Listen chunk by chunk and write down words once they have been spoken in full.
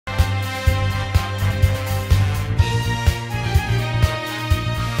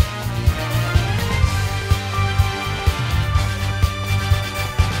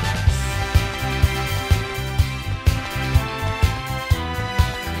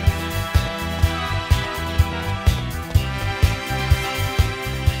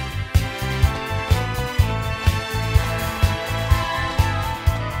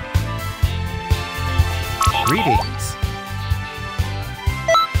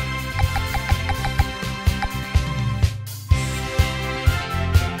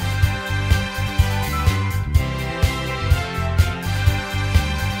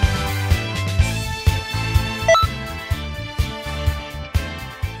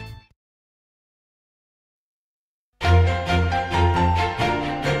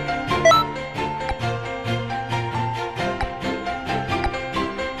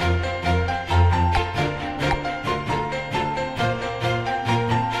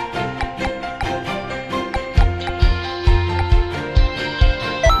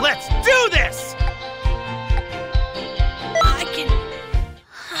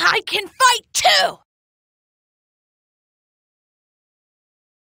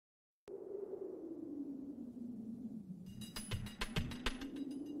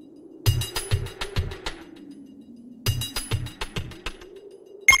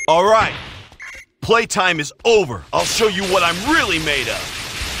All right. Playtime is over. I'll show you what I'm really made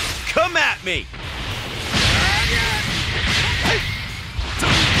of. Come at me!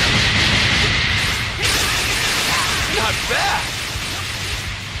 Not bad!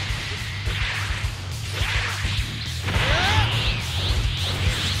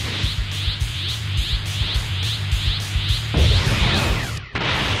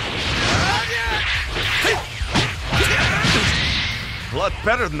 A lot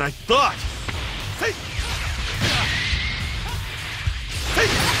better than I thought.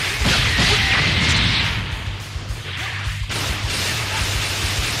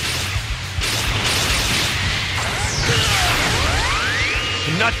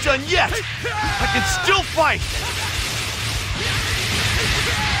 I'm not done yet. I can still fight.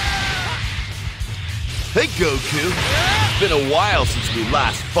 Hey, Goku. It's been a while since we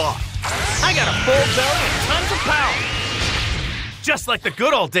last fought. I got a full belly and tons of power. Just like the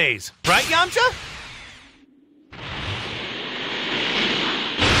good old days, right, Yamcha?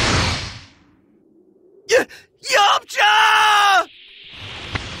 Yamcha!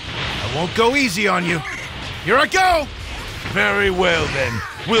 I won't go easy on you. Here I go! Very well, then.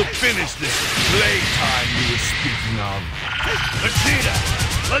 We'll finish this playtime you were speaking of. Vegeta,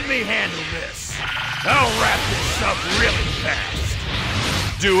 let me handle this. I'll wrap this up really fast.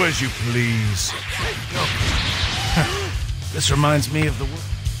 Do as you please. This reminds me of the world.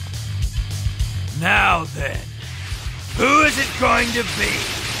 Now then, who is it going to be?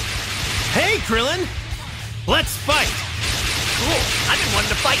 Hey, Krillin! Let's fight! Cool, I've been wanting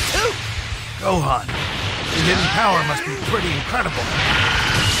to fight too! Gohan, your hidden power must be pretty incredible.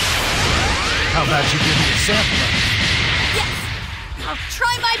 How about you give me a sample of it? Yes! I'll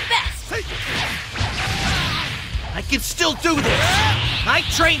try my best! I can still do this! I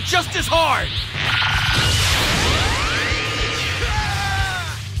train just as hard!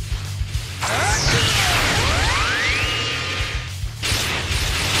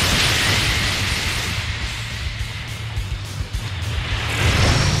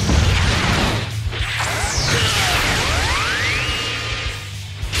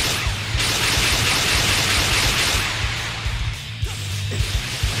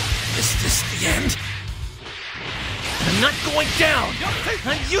 Is this the end? I'm not going down!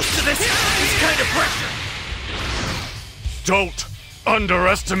 I'm used to this kind of pressure! Don't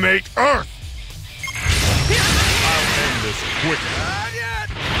underestimate Earth! I'll end this quickly.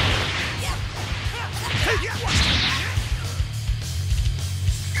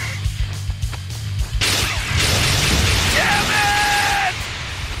 Damn it!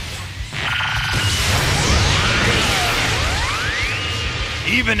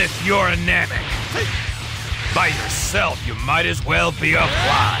 Even if you're a Namek, by yourself you might as well be a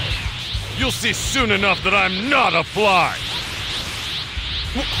fly. You'll see soon enough that I'm not a fly!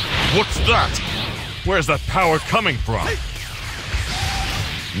 What's that? Where's that power coming from?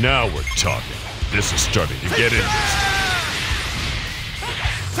 Now we're talking. This is starting to get interesting.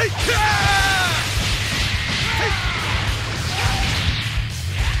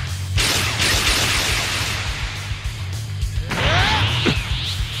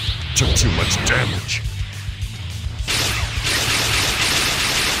 Took too much damage.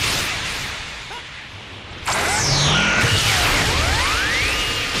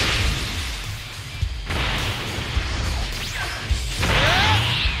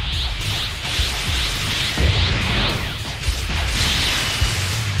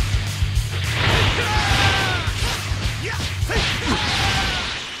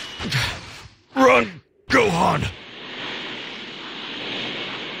 Run, Gohan!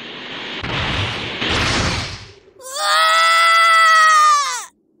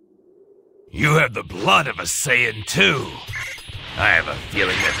 You have the blood of a Saiyan too. I have a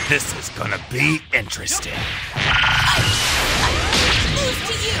feeling that this is gonna be interesting. I lose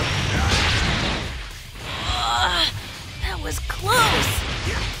to you! That was close!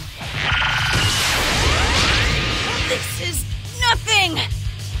 This is nothing!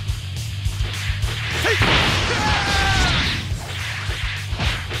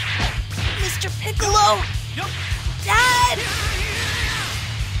 Mr. Piccolo! Dad!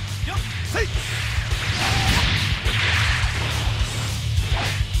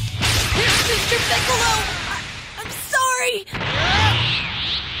 Mr. Piccolo! I'm sorry!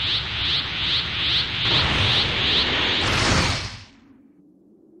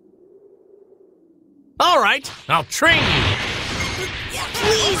 All right, I'll train you!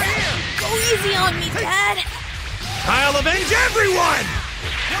 Please, go easy on me, Dad! I'll avenge everyone!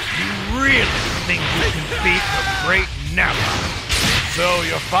 You really think you can beat the great Nappa? So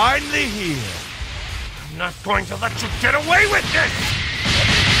you're finally here. I'm not going to let you get away with this!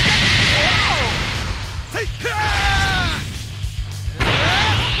 Doesn't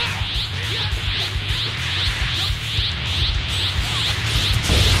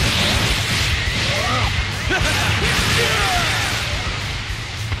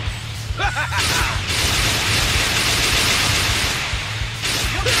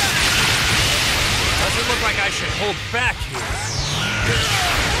look like I should hold back here.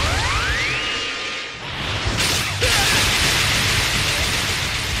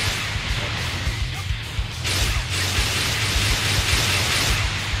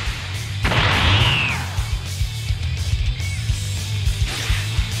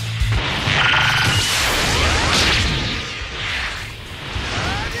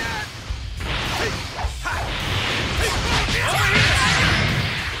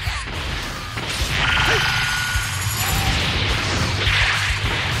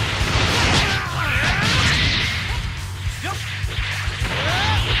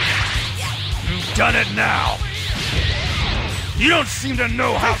 Done it now! You don't seem to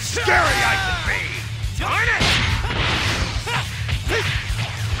know how scary I can be! Darn it!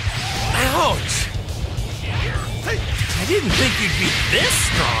 Ouch! I didn't think you'd be this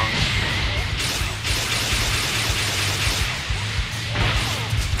strong.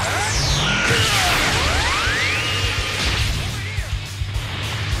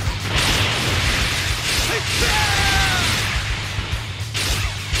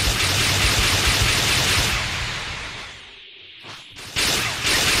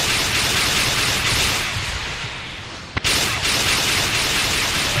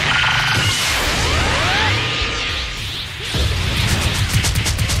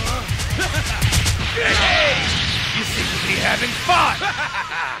 You seem to be having fun!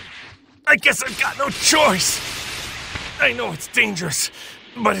 I guess I've got no choice. I know it's dangerous,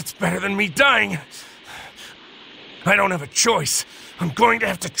 but it's better than me dying. I don't have a choice. I'm going to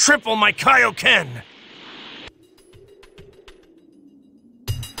have to triple my Kaioken.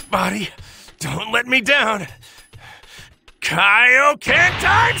 Body, don't let me down. Kaioken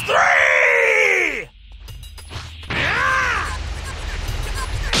times 3!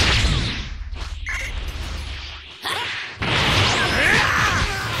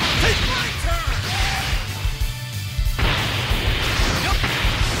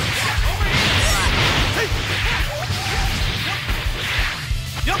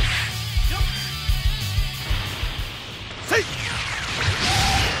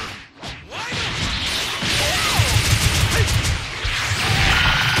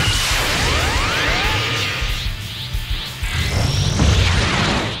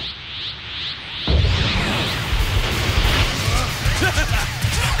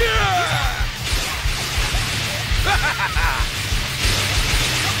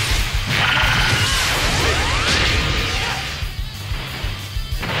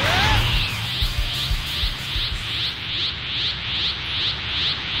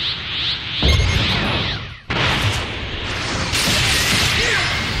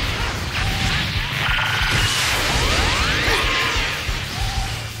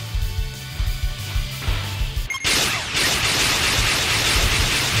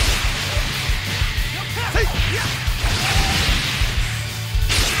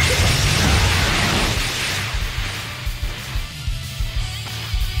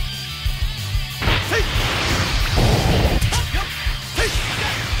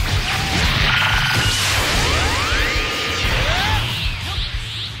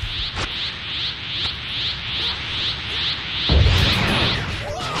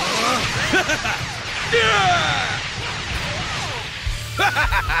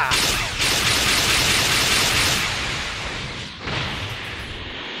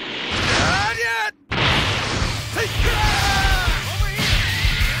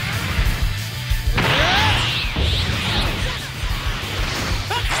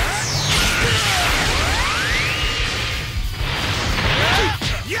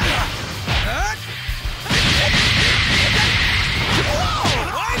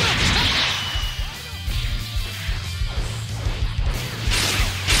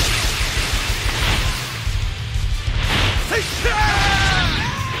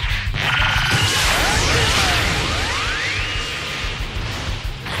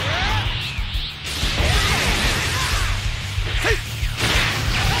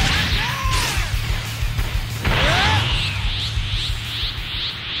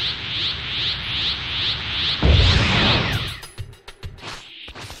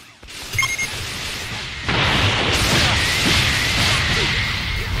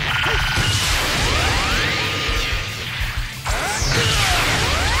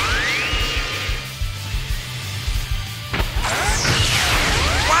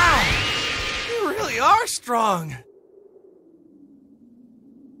 strong.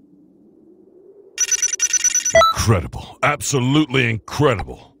 Incredible. Absolutely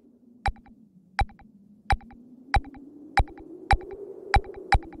incredible.